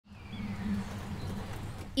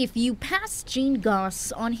If you pass Gene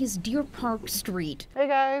Goss on his Deer Park street, hey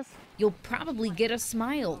guys, you'll probably get a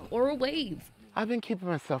smile or a wave. I've been keeping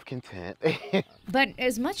myself content. But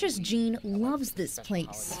as much as Gene loves this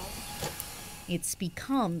place, it's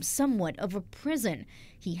become somewhat of a prison.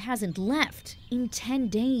 He hasn't left in 10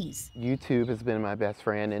 days. YouTube has been my best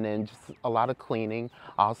friend, and then just a lot of cleaning.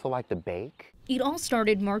 I also like to bake. It all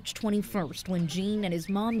started March 21st when Gene and his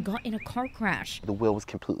mom got in a car crash. The wheel was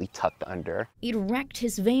completely tucked under. It wrecked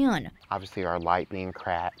his van, Obviously our light being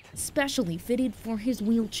cracked. specially fitted for his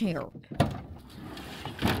wheelchair.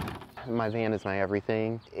 My van is my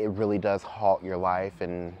everything. It really does halt your life,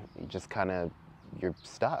 and you just you're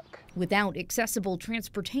stuck. Without accessible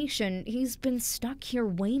transportation, he's been stuck here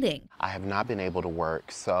waiting, I have not been able to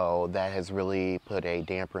work, so that has really put a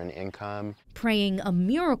damper in income. praying a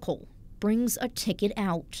miracle brings a ticket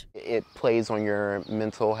out. It plays on your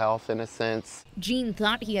mental health in a sense. Gene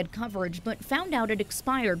thought he had coverage, but found out it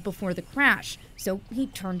expired before the crash, so he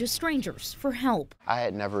turned to strangers for help. I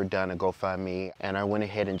had never done a GoFundMe, and I went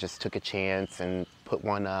ahead and just took a chance and put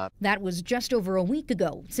one up. That was just over a week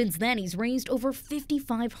ago. Since then, he's raised over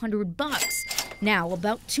 $5,500. Now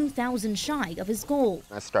about 2,000 shy of his goal.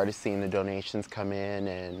 I started seeing the donations come in,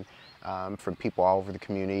 and from people all over the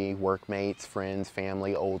community, workmates, friends,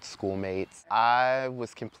 family, old schoolmates. I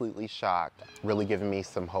was completely shocked, really giving me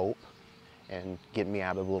some hope and getting me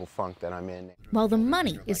out of the little funk that I'm in. While the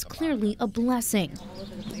money is clearly a blessing,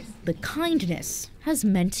 the kindness has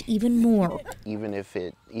meant even more. Even if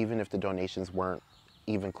the donations weren't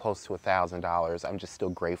even close to $1,000, I'm just still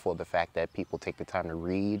grateful for the fact that people take the time to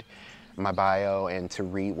read my bio and to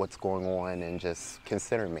read what's going on and just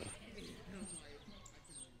consider me.